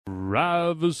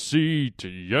Drive a seat,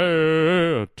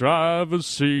 yeah, drive a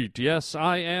seat. Yes,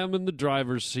 I am in the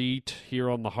driver's seat here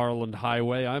on the Harland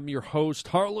Highway. I'm your host,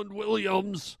 Harland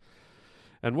Williams.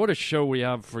 And what a show we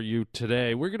have for you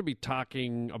today. We're going to be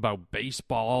talking about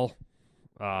baseball,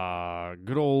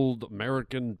 good old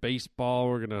American baseball.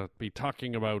 We're going to be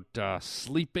talking about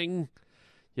sleeping.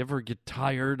 You ever get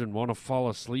tired and want to fall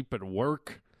asleep at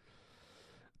work?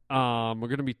 We're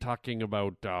going to be talking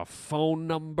about phone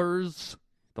numbers,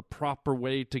 the proper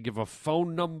way to give a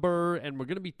phone number, and we're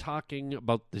going to be talking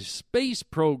about the space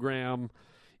program.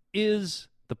 Is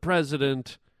the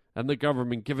president and the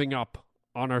government giving up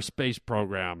on our space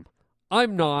program?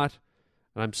 I'm not,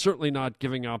 and I'm certainly not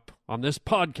giving up on this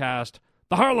podcast,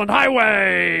 the Harland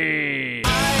Highway!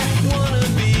 I wanna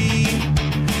be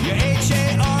your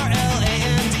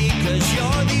Harland, 'cause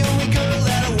you're the only girl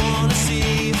that I wanna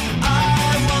see.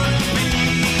 I wanna be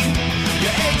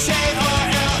your Harland.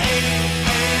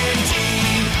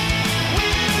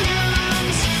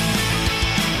 Williams.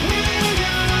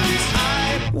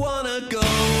 I wanna go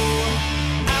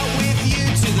out with you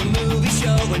to the movie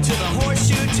show and to the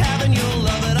Horseshoe Tavern. You'll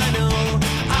love it, I know.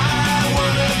 I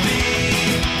wanna be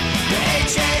your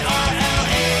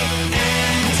Harland.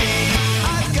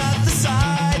 I've got the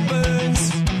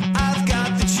sideburns, I've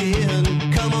got the chin.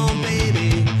 Come on,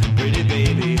 baby, pretty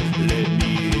baby, let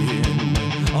me in.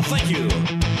 Oh, thank you.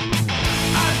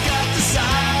 I've got the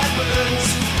sideburns,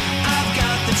 I've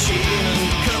got the chin.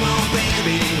 Come on,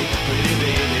 baby, pretty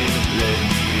baby, let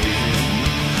me in.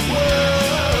 Whoa,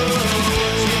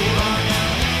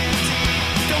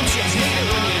 don't you hate it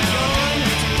when you're gone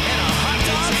and a hot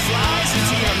dog flies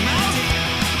into your mouth?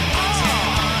 Oh,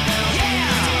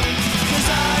 yeah, 'cause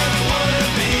I wanna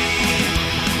be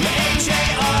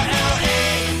Harland.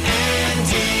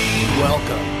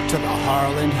 Welcome to the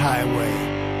Harland Highway.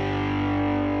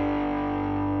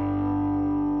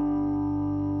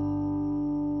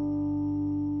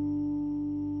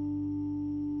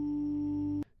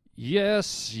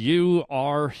 Yes, you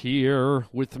are here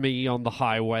with me on the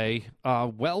highway.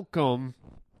 Welcome,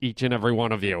 each and every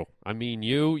one of you. I mean,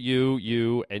 you,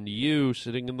 and you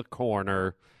sitting in the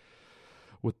corner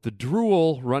with the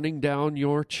drool running down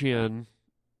your chin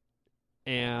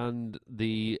and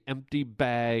the empty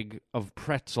bag of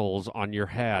pretzels on your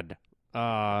head.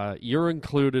 You're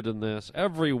included in this.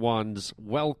 Everyone's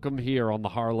welcome here on the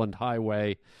Harland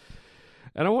Highway.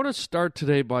 And I want to start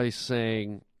today by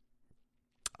saying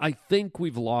I think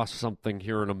we've lost something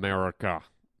here in America.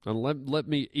 And let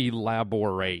me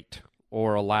elaborate,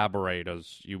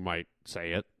 as you might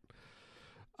say it.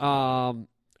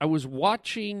 I was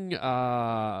watching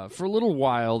for a little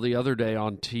while the other day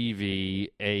on TV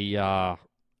a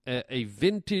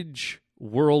vintage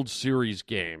World Series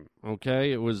game.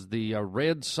 Okay, it was the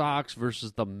Red Sox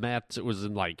versus the Mets. It was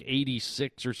in like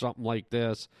 '86 or something like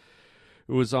this.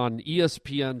 It was on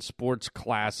ESPN Sports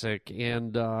Classic,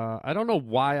 and I don't know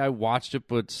why I watched it,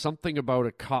 but something about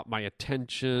it caught my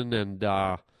attention, and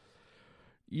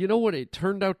you know what it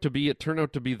turned out to be? It turned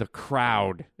out to be the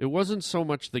crowd. It wasn't so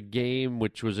much the game,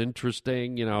 which was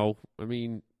interesting, you know. I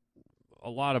mean, a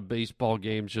lot of baseball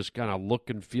games just kind of look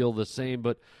and feel the same,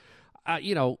 but,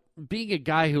 you know, being a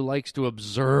guy who likes to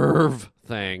observe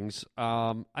things,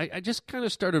 I just kind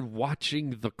of started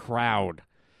watching the crowd.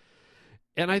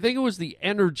 And I think it was the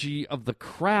energy of the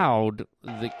crowd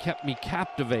that kept me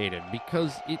captivated,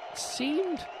 because it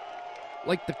seemed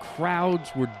like the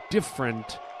crowds were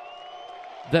different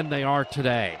than they are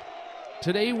today.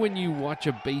 Today, when you watch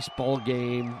a baseball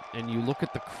game and you look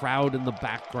at the crowd in the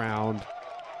background,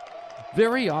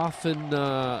 very often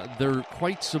they're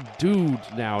quite subdued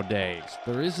nowadays.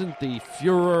 There isn't the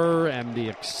furor and the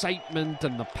excitement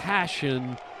and the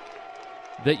passion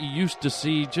that you used to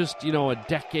see just, you know, a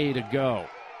decade ago.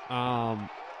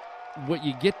 What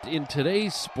you get in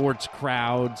today's sports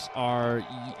crowds are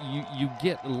you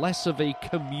get less of a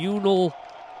communal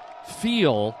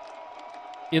feel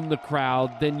in the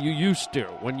crowd than you used to.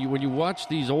 When you watch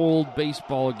these old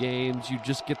baseball games, you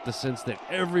just get the sense that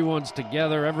everyone's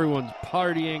together, everyone's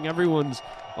partying, everyone's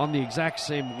on the exact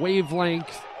same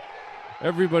wavelength.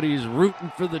 Everybody's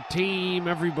rooting for the team.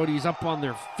 Everybody's up on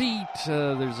their feet.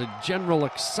 There's a general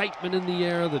excitement in the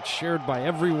air that's shared by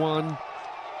everyone.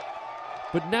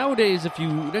 But nowadays,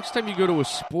 next time you go to a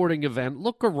sporting event,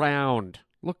 look around.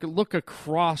 Look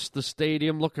across the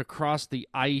stadium. Look across the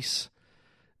ice.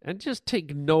 And just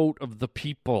take note of the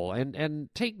people. And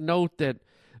take note that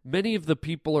many of the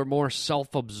people are more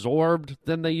self-absorbed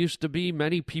than they used to be.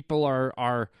 Many people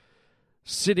are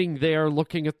sitting there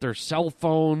looking at their cell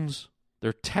phones.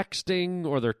 They're texting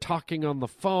or they're talking on the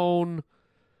phone,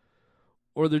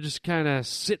 or they're just kind of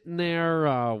sitting there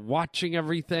watching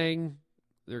everything.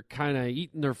 They're kind of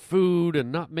eating their food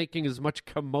and not making as much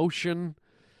commotion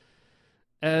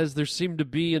as there seemed to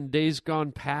be in days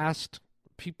gone past.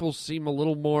 People seem a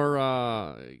little more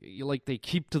like they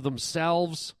keep to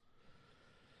themselves.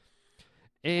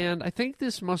 And I think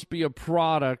this must be a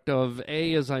product of,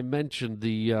 as I mentioned,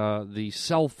 the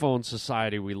cell phone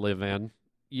society we live in.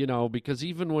 You know, because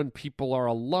even when people are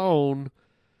alone,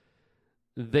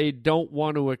 they don't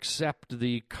want to accept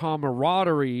the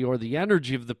camaraderie or the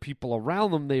energy of the people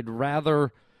around them. They'd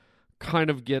rather kind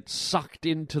of get sucked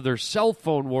into their cell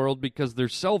phone world because their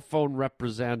cell phone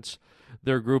represents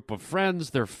their group of friends,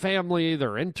 their family,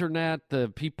 their internet,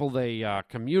 the people they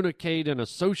communicate and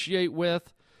associate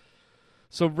with.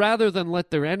 So rather than let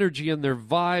their energy and their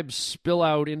vibes spill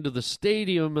out into the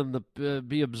stadium and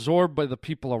be absorbed by the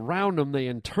people around them, they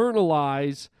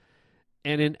internalize,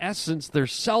 and in essence, their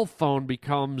cell phone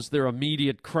becomes their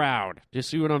immediate crowd. Do you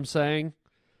see what I'm saying?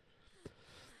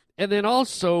 And then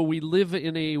also, we live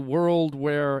in a world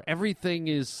where everything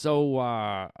is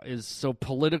so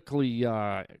politically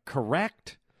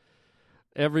correct.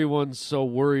 Everyone's so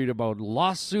worried about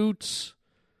lawsuits.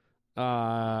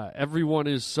 Everyone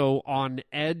is so on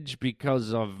edge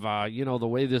because of, the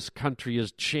way this country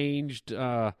has changed,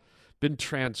 been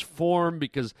transformed,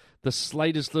 because the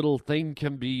slightest little thing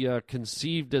can be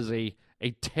conceived as a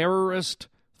terrorist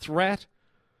threat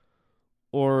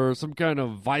or some kind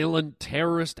of violent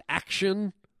terrorist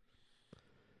action.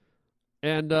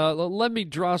 And let me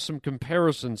draw some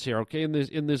comparisons here, okay?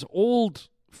 In this old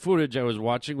footage I was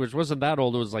watching, which wasn't that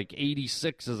old, it was like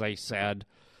 86, as I said,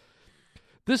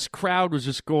 this crowd was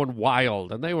just going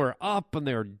wild, and they were up, and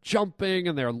they were jumping,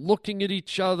 and they're looking at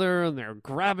each other, and they're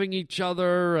grabbing each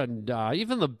other, and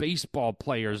even the baseball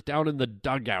players down in the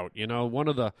dugout. You know,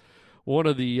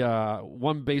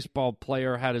 one baseball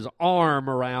player had his arm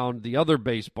around the other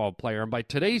baseball player, and by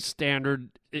today's standard,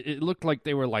 it looked like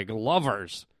they were like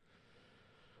lovers.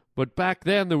 But back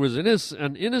then, there was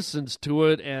an innocence to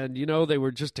it, and, they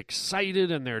were just excited,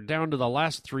 and they're down to the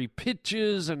last 3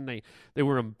 pitches, and they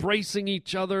were embracing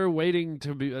each other, waiting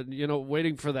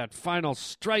for that final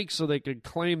strike so they could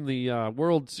claim the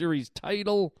World Series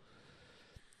title.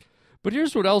 But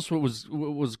here's what else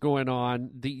was going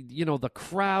on. The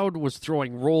crowd was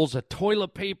throwing rolls of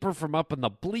toilet paper from up in the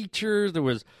bleachers. There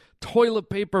was toilet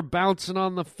paper bouncing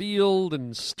on the field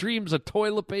and streams of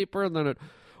toilet paper, and then at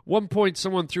one point,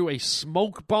 someone threw a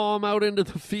smoke bomb out into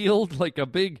the field, like a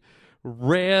big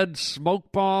red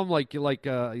smoke bomb, like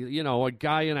a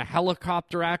guy in a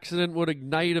helicopter accident would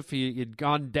ignite if he had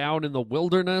gone down in the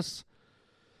wilderness.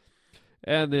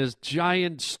 And this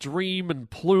giant stream and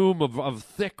plume of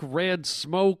thick red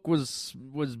smoke was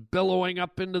billowing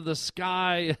up into the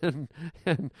sky, and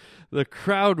the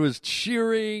crowd was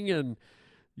cheering, and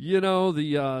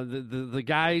the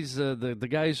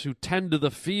guys who tend to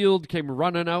the field came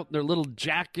running out in their little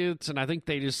jackets, and I think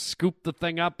they just scooped the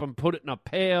thing up and put it in a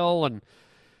pail, and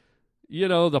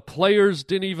the players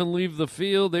didn't even leave the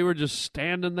field. They were just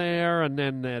standing there, and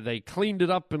then they cleaned it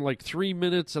up in like 3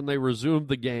 minutes, and they resumed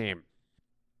the game.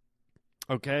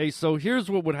 Okay, so here's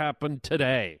what would happen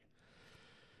today.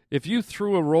 If you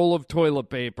threw a roll of toilet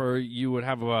paper, you would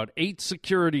have about 8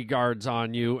 security guards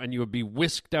on you, and you would be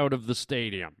whisked out of the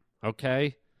stadium,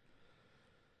 okay?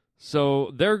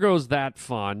 So there goes that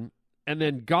fun. And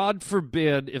then, God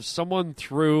forbid, if someone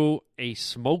threw a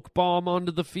smoke bomb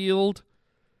onto the field,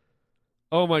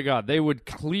 oh my God, they would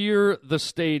clear the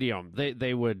stadium.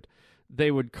 They would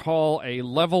call a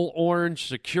level orange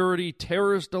security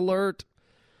terrorist alert.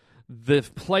 The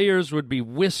players would be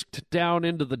whisked down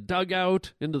into the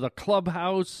dugout, into the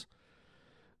clubhouse.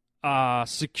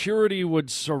 Security would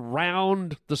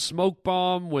surround the smoke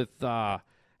bomb with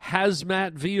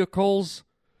hazmat vehicles.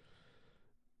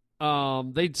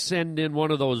 They'd send in one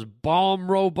of those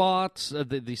bomb robots.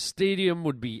 The stadium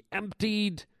would be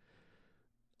emptied.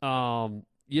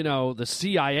 The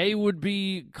CIA would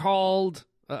be called.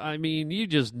 I mean, you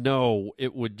just know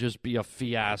it would just be a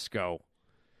fiasco.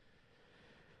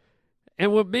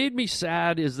 And what made me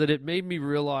sad is that it made me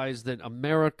realize that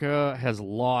America has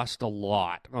lost a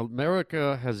lot.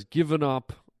 America has given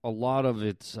up a lot of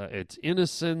its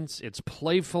innocence, its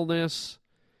playfulness,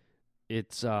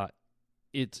 its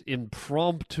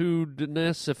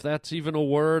impromptu-ness, if that's even a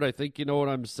word. I think you know what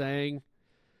I'm saying.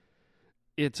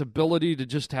 Its ability to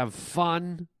just have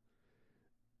fun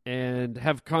and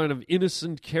have kind of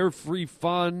innocent, carefree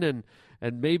fun, and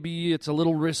maybe it's a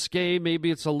little risque, maybe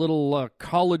it's a little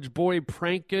college boy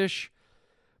prankish,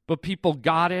 but people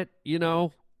got it,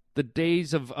 The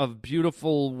days of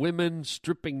beautiful women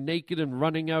stripping naked and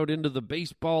running out into the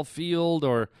baseball field,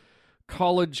 or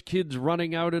college kids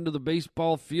running out into the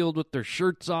baseball field with their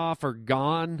shirts off are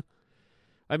gone.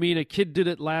 I mean, a kid did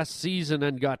it last season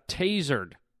and got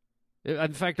tasered.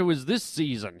 In fact, it was this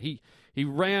season. He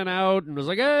ran out and was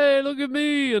like, "Hey, look at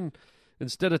me!" And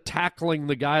instead of tackling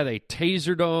the guy, they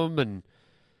tasered him. And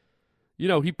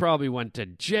he probably went to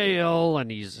jail. And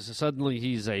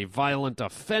he's a violent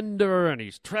offender, and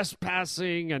he's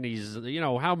trespassing, and he's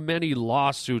how many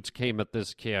lawsuits came at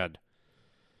this kid?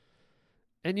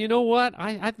 And you know what?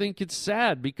 I think it's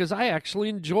sad because I actually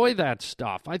enjoy that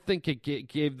stuff. I think it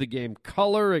gave the game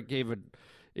color. It gave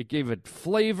it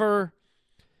flavor.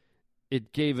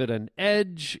 It gave it an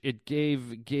edge. It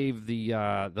gave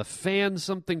the fans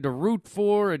something to root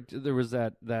for. There was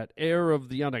that air of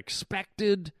the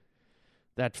unexpected,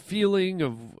 that feeling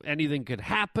of anything could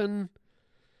happen.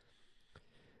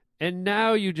 And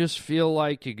now you just feel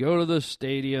like you go to the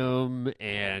stadium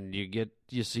and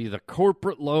you see the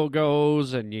corporate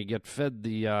logos and you get fed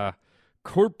the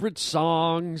corporate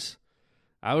songs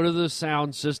out of the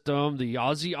sound system, the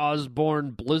Ozzy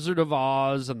Osbourne Blizzard of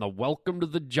Oz and the Welcome to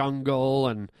the Jungle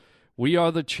and We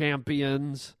Are the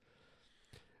Champions.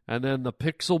 And then the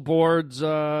pixel boards,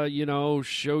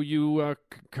 show you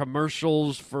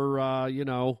commercials for,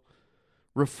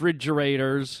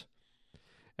 refrigerators.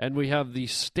 And we have the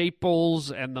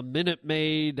Staples and the Minute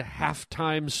Maid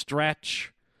halftime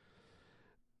stretch.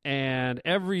 And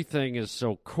everything is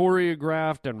so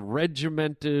choreographed and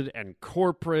regimented and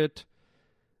corporate.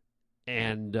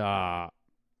 And,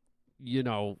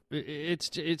 it's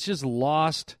just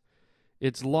lost.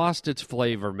 It's lost its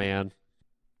flavor, man.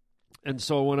 And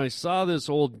so when I saw this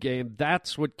old game,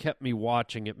 that's what kept me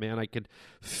watching it, man. I could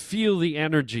feel the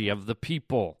energy of the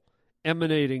people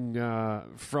emanating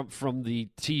from the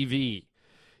TV.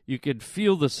 You could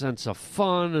feel the sense of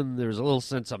fun, and there's a little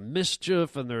sense of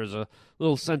mischief, and there's a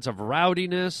little sense of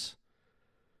rowdiness.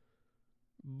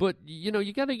 But,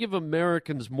 you got to give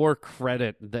Americans more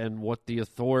credit than what the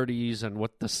authorities and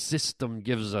what the system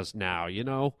gives us now,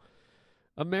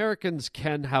 Americans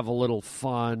can have a little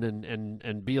fun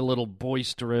and be a little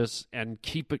boisterous and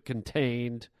keep it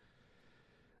contained.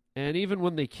 And even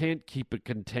when they can't keep it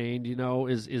contained,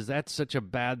 is that such a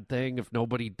bad thing if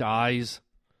nobody dies?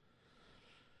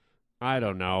 I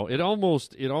don't know. It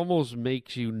almost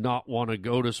makes you not want to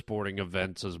go to sporting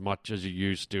events as much as you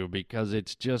used to because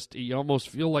it's just, you almost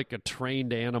feel like a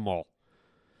trained animal.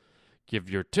 Give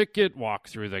your ticket, walk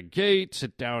through the gate,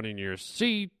 sit down in your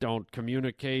seat, don't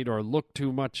communicate or look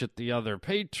too much at the other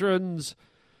patrons.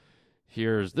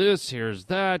 Here's this, here's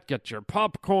that, get your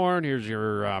popcorn, here's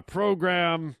your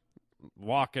program.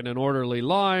 Walk in an orderly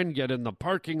line, get in the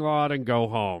parking lot, and go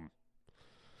home.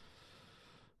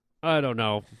 I don't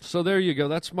know. So there you go.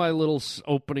 That's my little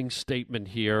opening statement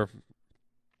here.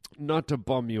 Not to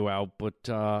bum you out, but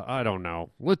I don't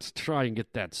know. Let's try and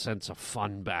get that sense of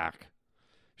fun back.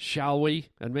 Shall we?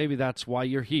 And maybe that's why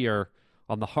you're here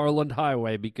on the Harland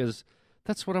Highway, because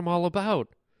that's what I'm all about.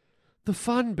 The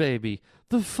fun, baby.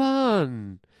 The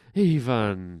fun.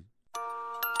 Even.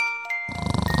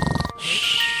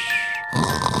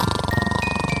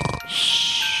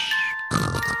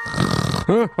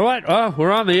 What? Oh,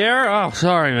 we're on the air? Oh,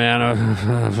 sorry, man.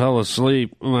 I fell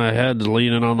asleep. My head's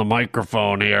leaning on the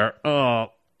microphone here.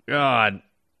 Oh, God.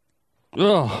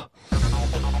 Oh.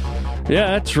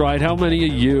 Yeah, that's right. How many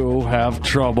of you have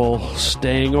trouble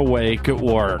staying awake at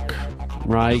work,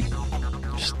 right?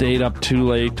 Stayed up too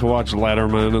late to watch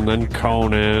Letterman and then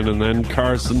Conan and then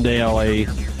Carson Daly.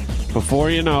 Before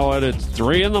you know it, it's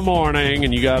 3 a.m.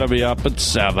 and you got to be up at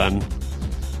 7.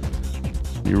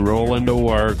 You roll into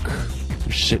work.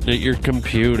 You're sitting at your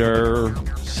computer,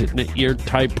 sitting at your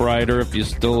typewriter if you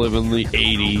still live in the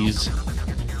 80s.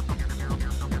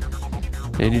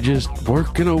 And you're just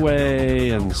working away,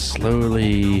 and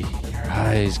slowly your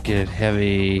eyes get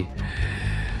heavy,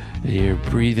 and your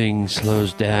breathing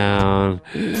slows down.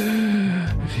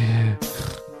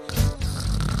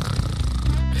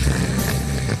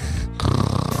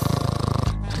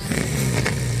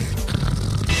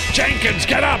 Jenkins,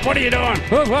 get up! What are you doing?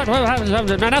 What?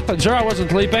 Nothing, sir. I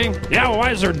wasn't sleeping. Yeah, well,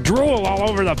 why is there drool all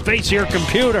over the face of your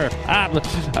computer?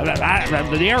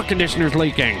 The air conditioner's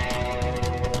leaking.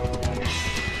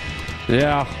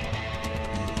 Yeah,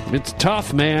 it's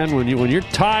tough, man. When you're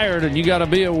tired and you got to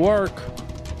be at work.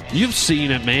 You've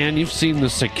seen it, man. You've seen the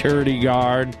security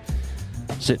guard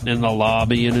sitting in the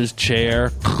lobby in his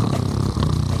chair.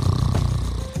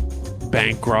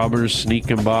 Bank robbers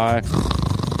sneaking by.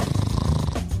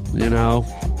 You know,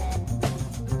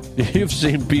 you've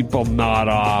seen people nod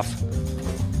off,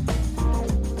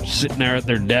 sitting there at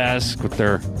their desk with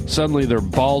suddenly their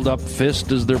balled up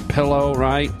fist as their pillow,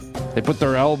 right? They put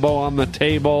their elbow on the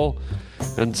table,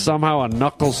 and somehow a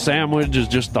knuckle sandwich is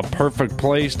just the perfect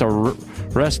place to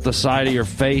rest the side of your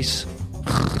face.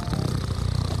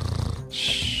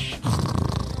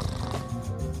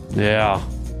 Yeah.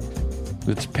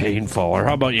 It's painful. Or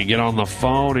how about you get on the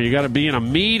phone and you got to be in a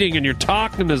meeting and you're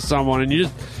talking to someone and you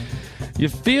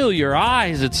feel your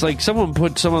eyes. It's like someone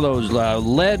put some of those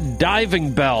lead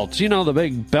diving belts. You know, the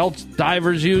big belts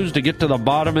divers use to get to the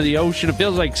bottom of the ocean. It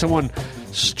feels like someone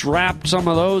strapped some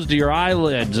of those to your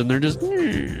eyelids and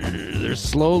they're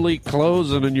slowly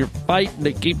closing and you're fighting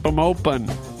to keep them open.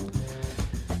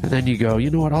 And then you go, you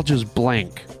know what, I'll just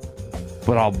blink.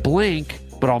 But I'll blink,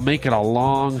 but I'll make it a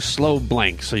long, slow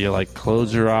blink. So you like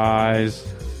close your eyes,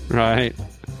 right?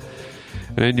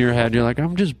 And in your head, you're like,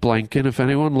 I'm just blinking. If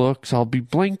anyone looks, I'll be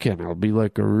blinking. It'll be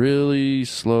like a really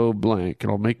slow blink.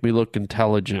 It'll make me look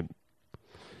intelligent.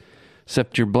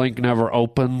 Except your blink never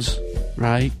opens,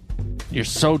 right? You're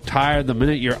so tired the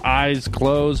minute your eyes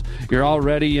close, you're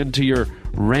already into your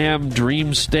REM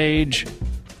dream stage.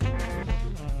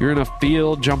 You're in a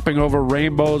field jumping over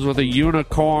rainbows with a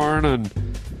unicorn and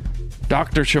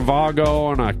Dr.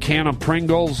 Zhivago and a can of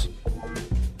Pringles.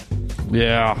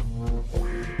 Yeah.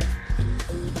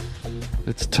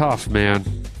 It's tough, man.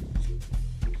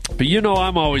 But you know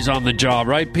I'm always on the job,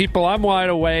 right? People, I'm wide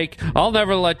awake. I'll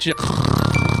never let you...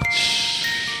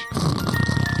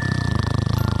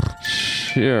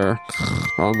 Here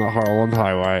on the Harland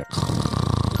Highway.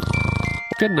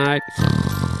 Good night.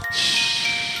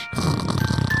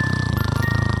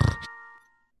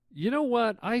 You know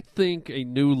what? I think a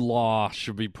new law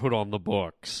should be put on the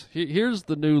books. Here's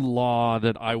the new law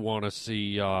that I want to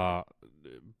see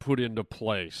put into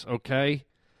place, okay?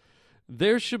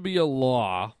 There should be a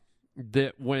law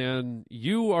that when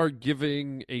you are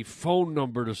giving a phone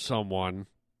number to someone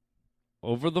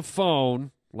over the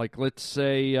phone, like let's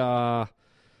say,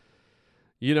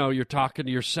 you're talking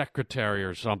to your secretary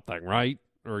or something, right?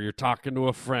 Or you're talking to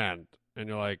a friend, and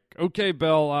you're like, okay,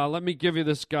 Bill, let me give you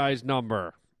this guy's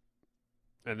number.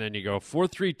 And then you go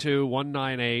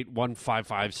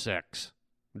 432-198-1556.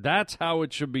 That's how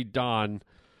it should be done.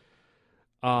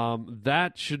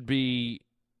 That should be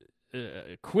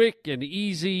quick and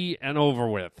easy and over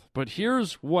with. But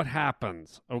here's what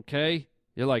happens, okay?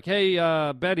 You're like, hey,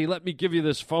 Betty, let me give you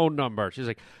this phone number. She's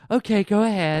like, okay, go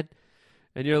ahead.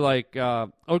 And you're like,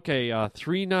 okay,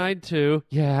 392,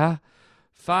 yeah.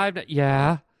 5,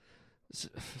 yeah.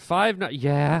 5,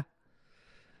 yeah.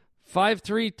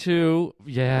 532,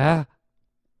 yeah.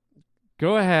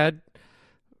 Go ahead.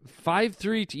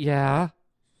 532, yeah.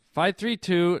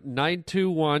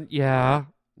 532-921, yeah.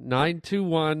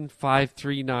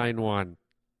 921-5391.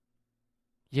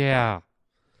 Yeah.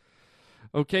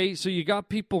 Okay, so you got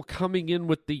people coming in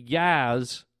with the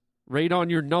yas right on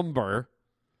your number.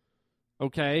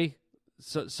 Okay?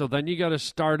 So then you got to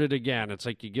start it again. It's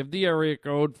like you give the area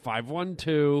code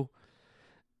 512,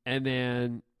 and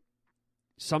then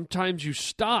sometimes you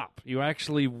stop. You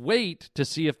actually wait to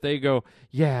see if they go,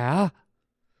 yeah,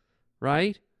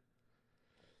 right?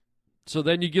 So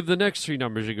then you give the next three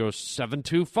numbers. You go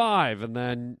 725, and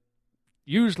then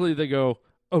usually they go,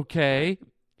 okay,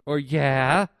 or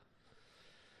yeah.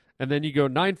 And then you go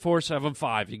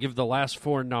 9475. You give the last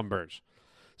four numbers.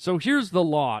 So here's the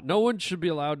law. No one should be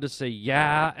allowed to say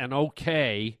yeah and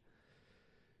okay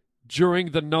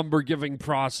during the number giving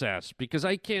process, because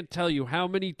I can't tell you how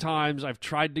many times I've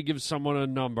tried to give someone a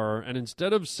number, and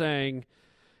instead of saying,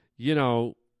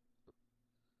 the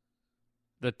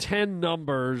 10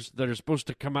 numbers that are supposed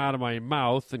to come out of my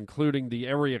mouth, including the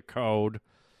area code,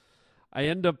 I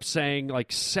end up saying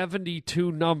like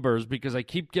 72 numbers because I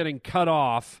keep getting cut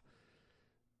off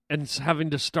and having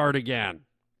to start again.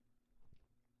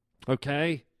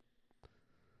 Okay?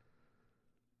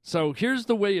 So here's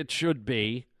the way it should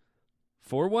be.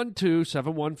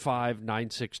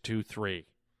 412-715-9623.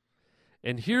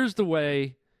 And here's the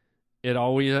way it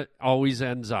always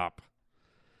ends up.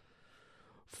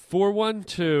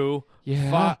 412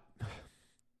 Yeah.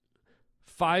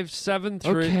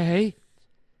 573 Okay.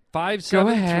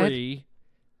 573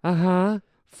 Uh-huh.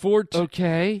 42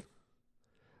 Okay.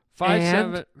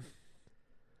 57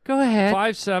 Go ahead.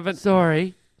 57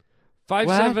 Sorry.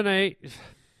 578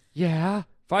 Yeah.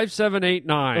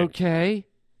 5789. Okay.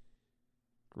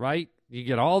 Right? You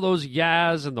get all those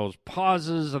yas and those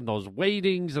pauses and those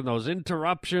waitings and those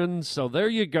interruptions. So there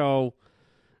you go.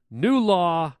 New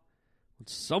law. When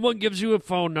someone gives you a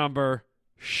phone number,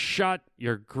 shut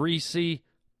your greasy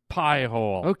pie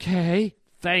hole. Okay.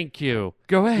 Thank you.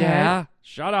 Go ahead. Yeah.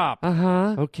 Shut up.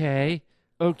 Uh-huh. Okay.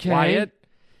 Okay. Quiet.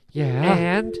 Yeah.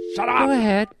 And? Shut up. Go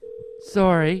ahead.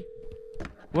 Sorry.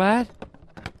 What?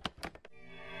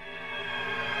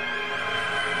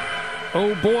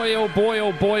 Oh boy, oh boy,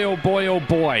 oh boy, oh boy, oh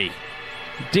boy.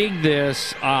 Dig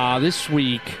this. This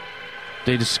week,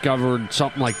 they discovered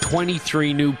something like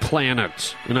 23 new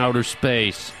planets in outer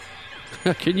space.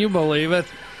 Can you believe it?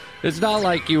 It's not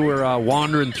like you were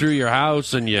wandering through your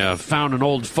house and you found an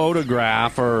old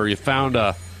photograph or you found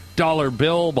a dollar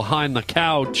bill behind the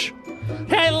couch.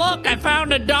 Hey, look, I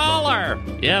found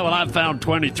 $1. Yeah, well, I found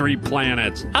 23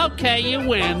 planets. Okay, you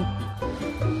win.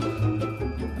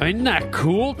 Isn't that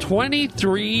cool?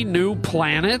 23 new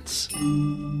planets?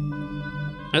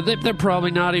 I think they're probably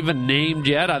not even named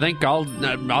yet. I think I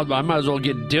might as well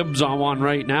get dibs on one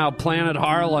right now. Planet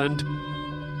Harland.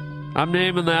 I'm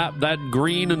naming that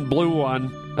green and blue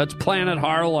one. That's Planet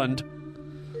Harland.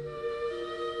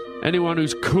 Anyone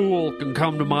who's cool can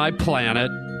come to my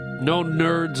planet. No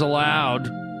nerds allowed.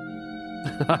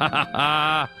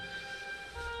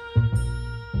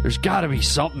 There's got to be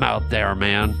something out there,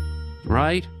 man.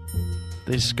 Right?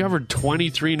 They discovered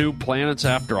 23 new planets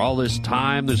after all this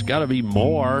time. There's got to be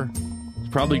more. There's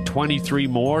probably 23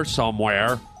 more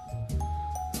somewhere.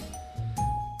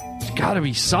 There's got to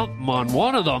be something on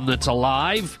one of them that's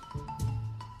alive.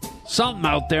 Something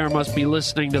out there must be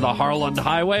listening to the Harland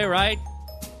Highway, right?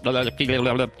 There's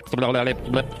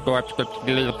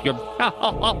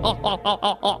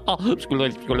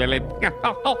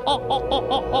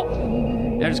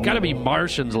got to be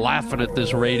Martians laughing at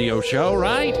this radio show,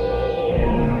 right?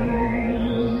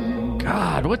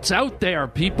 God, what's out there,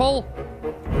 people?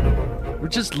 We're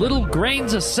just little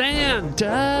grains of sand,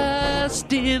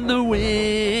 dust in the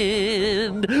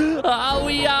wind. All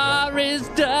we are is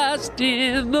dust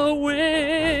in the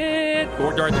wind.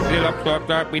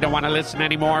 We don't want to listen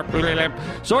anymore.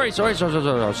 Sorry.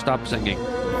 Stop singing.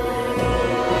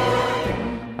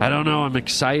 I don't know. I'm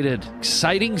excited.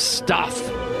 Exciting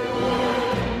stuff.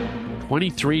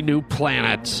 23 new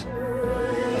planets.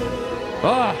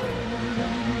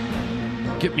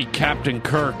 Get me Captain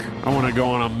Kirk. I want to go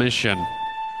on a mission.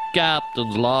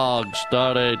 Captain's log,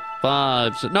 stardate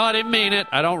 5. No, I didn't mean it.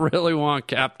 I don't really want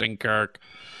Captain Kirk.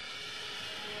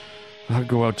 I'll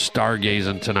go out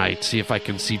stargazing tonight, see if I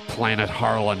can see Planet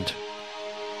Harland.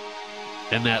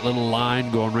 And that little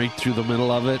line going right through the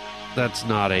middle of it, that's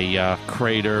not a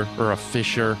crater or a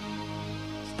fissure.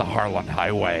 It's the Harland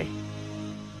Highway.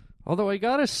 Although I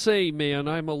gotta say, man,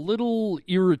 I'm a little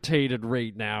irritated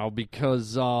right now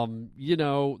because,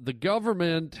 the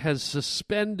government has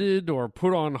suspended or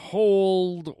put on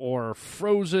hold or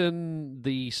frozen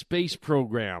the space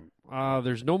program.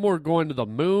 There's no more going to the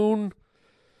moon.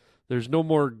 There's no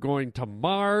more going to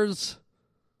Mars.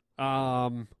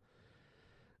 And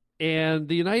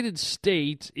the United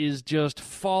States is just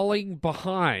falling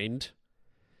behind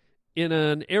in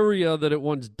an area that it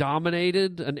once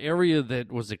dominated, an area that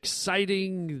was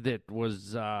exciting, that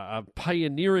was a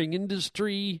pioneering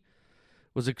industry,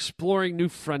 was exploring new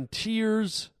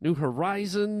frontiers, new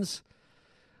horizons.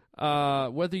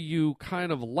 Whether you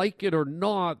kind of like it or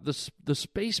not, the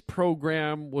space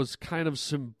program was kind of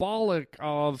symbolic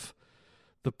of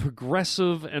the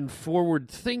progressive and forward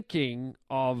thinking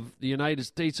of the United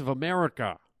States of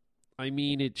America. I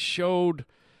mean, it showed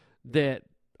that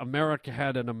America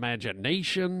had an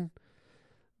imagination,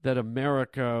 that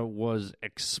America was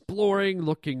exploring,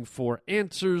 looking for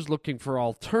answers, looking for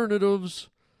alternatives.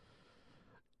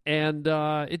 And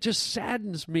it just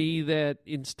saddens me that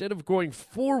instead of going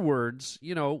forwards,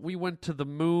 we went to the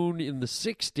moon in the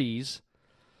 60s.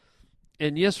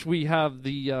 And yes, we have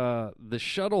the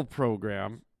shuttle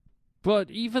program,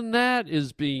 but even that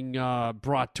is being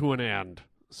brought to an end.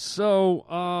 So,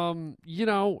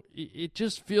 it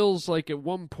just feels like at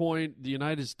one point the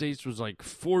United States was like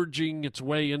forging its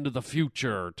way into the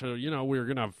future to, we were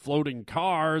going to have floating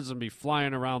cars and be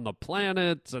flying around the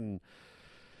planets. And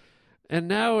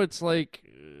now it's like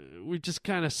we just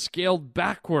kind of scaled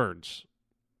backwards.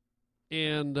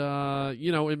 And,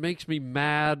 it makes me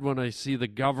mad when I see the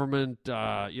government,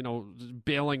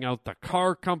 bailing out the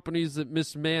car companies that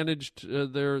mismanaged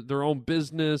their own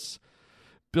business.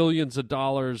 Billions of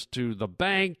dollars to the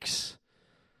banks,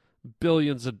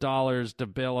 billions of dollars to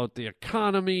bail out the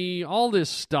economy, all this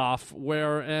stuff,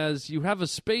 whereas you have a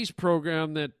space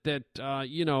program that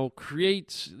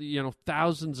creates,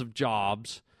 thousands of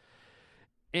jobs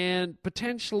and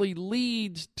potentially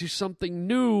leads to something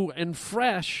new and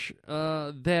fresh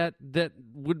that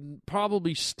would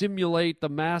probably stimulate the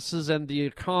masses and the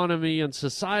economy and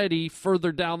society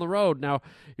further down the road. Now,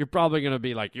 you're probably going to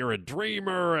be like, you're a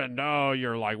dreamer, and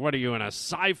you're like, what are you, in a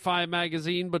sci-fi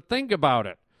magazine? But think about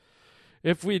it.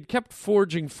 If we'd kept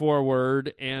forging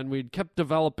forward and we'd kept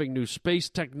developing new space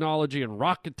technology and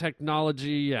rocket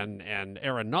technology and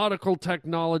aeronautical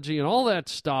technology and all that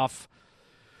stuff,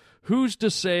 who's to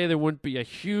say there wouldn't be a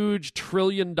huge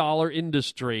trillion-dollar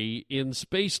industry in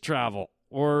space travel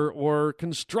or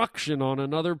construction on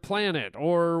another planet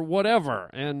or whatever?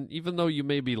 And even though you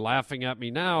may be laughing at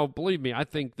me now, believe me, I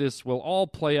think this will all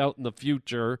play out in the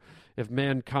future if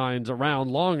mankind's around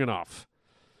long enough.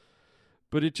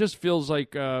 But it just feels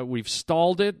like we've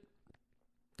stalled it.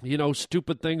 You know,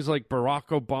 stupid things like Barack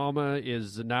Obama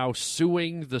is now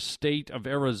suing the state of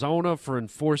Arizona for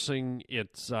enforcing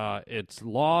its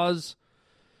laws,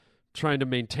 trying to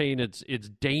maintain its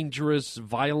dangerous,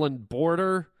 violent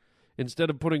border. Instead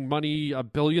of putting money,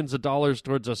 billions of dollars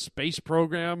towards a space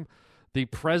program, the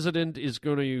president is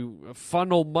going to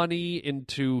funnel money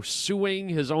into suing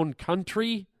his own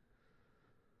country.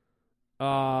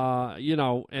 You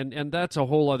know, and that's a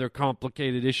whole other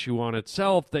complicated issue on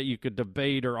itself that you could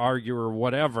debate or argue or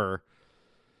whatever.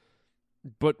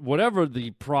 But whatever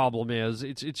the problem is,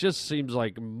 it just seems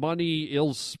like money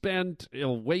ill-spent,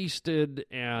 ill-wasted,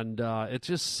 and it's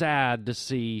just sad to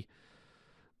see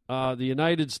the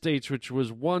United States, which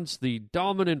was once the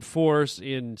dominant force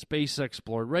in space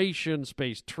exploration,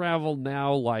 space travel,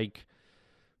 now like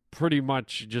pretty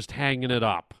much just hanging it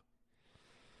up.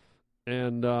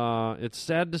 And it's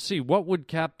sad to see. What would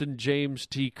Captain James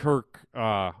T. Kirk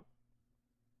have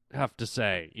to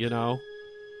say, you know?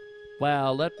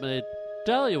 Well, let me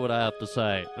tell you what I have to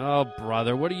say. Oh,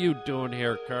 brother, what are you doing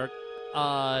here, Kirk?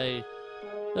 I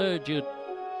heard you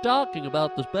talking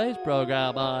about the space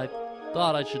program. I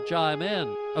thought I should chime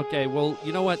in. Okay, well,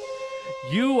 you know what?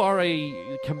 You are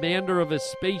a commander of a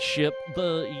spaceship.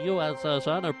 The USS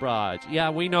Enterprise. Yeah,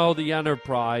 we know the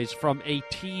Enterprise from a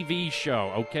TV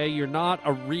show, okay? You're not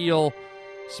a real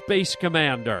space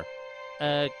commander.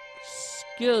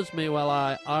 Excuse me while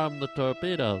I arm the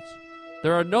torpedoes.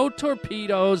 There are no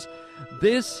torpedoes.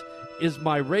 This is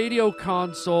my radio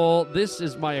console. This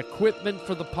is my equipment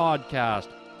for the podcast.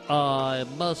 I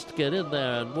must get in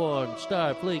there and warn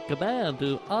Starfleet Command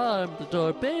to arm the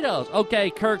torpedoes. Okay,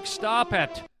 Kirk, stop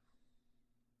it.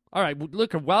 All right,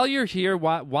 look, while you're here,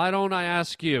 why don't I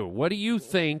ask you, what do you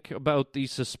think about the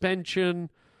suspension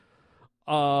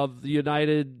of the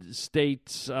United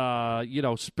States,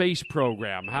 space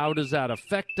program? How does that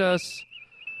affect us?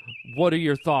 What are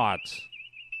your thoughts?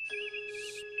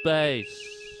 Space.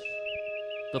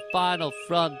 The final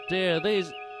frontier.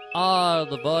 These are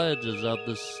the voyages of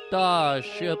the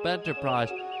Starship Enterprise.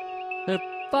 Her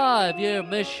 5-year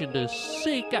mission to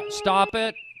seek out... Stop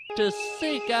it. To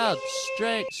seek out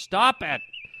strange... Stop it.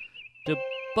 To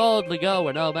boldly go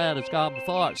where no man has gone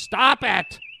before. Stop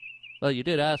it. Well, you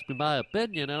did ask me my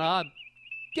opinion, and I'm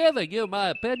giving you my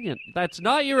opinion. That's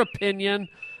not your opinion.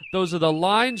 Those are the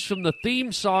lines from the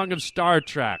theme song of Star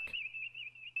Trek.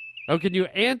 Oh, can you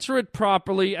answer it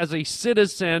properly as a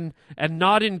citizen and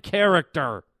not in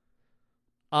character?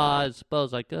 I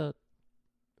suppose I could.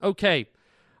 Okay,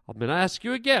 I'm going to ask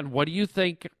you again. What do you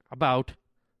think about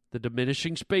the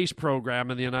diminishing space program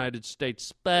in the United States?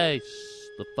 Space,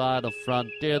 the final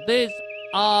frontier. These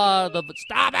are the...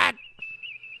 Stop it!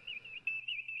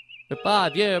 The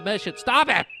 5-year mission. Stop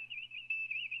it!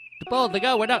 To boldly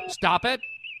go, we're not... Stop it!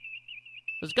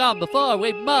 It's gone before.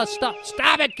 We must stop.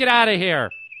 Stop it! Get out of here!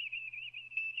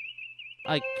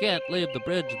 I can't leave the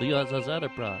bridge of the USS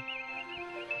Enterprise.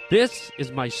 This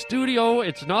is my studio.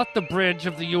 It's not the bridge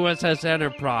of the USS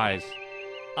Enterprise.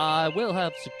 I will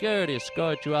have security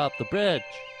escort you off the bridge.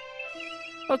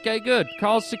 Okay, good.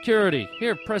 Call security.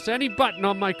 Here, press any button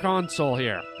on my console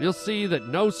here. You'll see that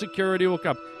no security will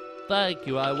come. Thank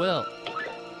you, I will.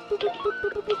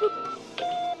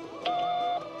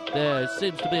 There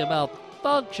seems to be a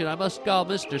malfunction. I must call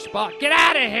Mr. Spock. Get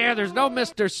out of here! There's no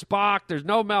Mr. Spock. There's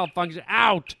no malfunction.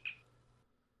 Out!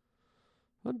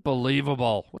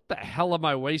 Unbelievable. What the hell am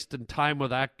I wasting time with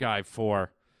that guy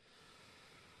for?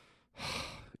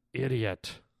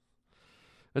 Idiot.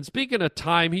 And speaking of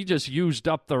time, he just used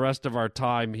up the rest of our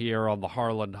time here on the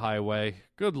Harland Highway.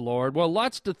 Good Lord. Well,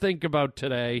 lots to think about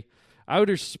today.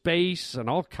 Outer space and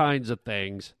all kinds of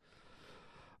things.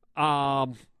 I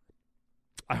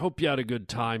hope you had a good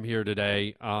time here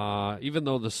today. Even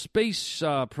though the space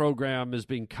program is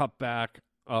being cut back,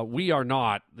 we are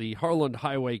not. The Harland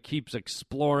Highway keeps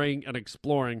exploring and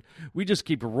exploring. We just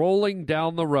keep rolling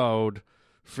down the road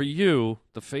for you,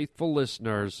 the faithful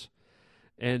listeners.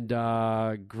 And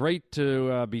great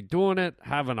to be doing it,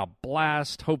 having a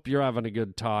blast. Hope you're having a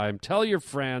good time. Tell your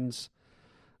friends.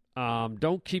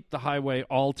 Don't keep the highway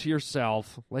all to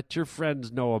yourself. Let your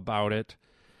friends know about it.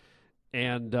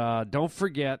 And don't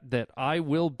forget that I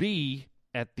will be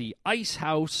at the Ice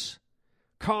House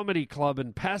Comedy Club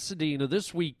in Pasadena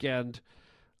this weekend,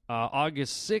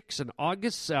 August 6th and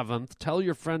August 7th. Tell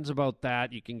your friends about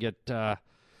that. You can get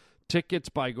tickets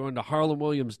by going to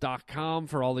harlanwilliams.com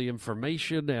for all the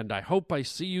information, and I hope I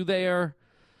see you there.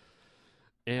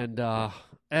 And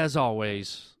as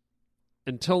always,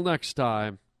 until next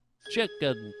time,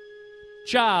 Chicken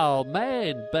chow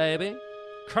mein, baby.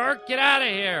 Kirk, get out of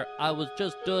here. I was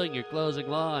just doing your closing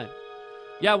line.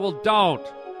 Yeah, well, don't.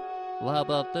 Well, how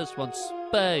about this one?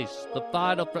 Space, the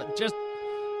final Just,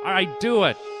 all right, do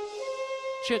it.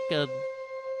 chicken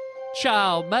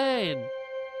chow mein,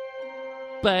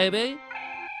 baby.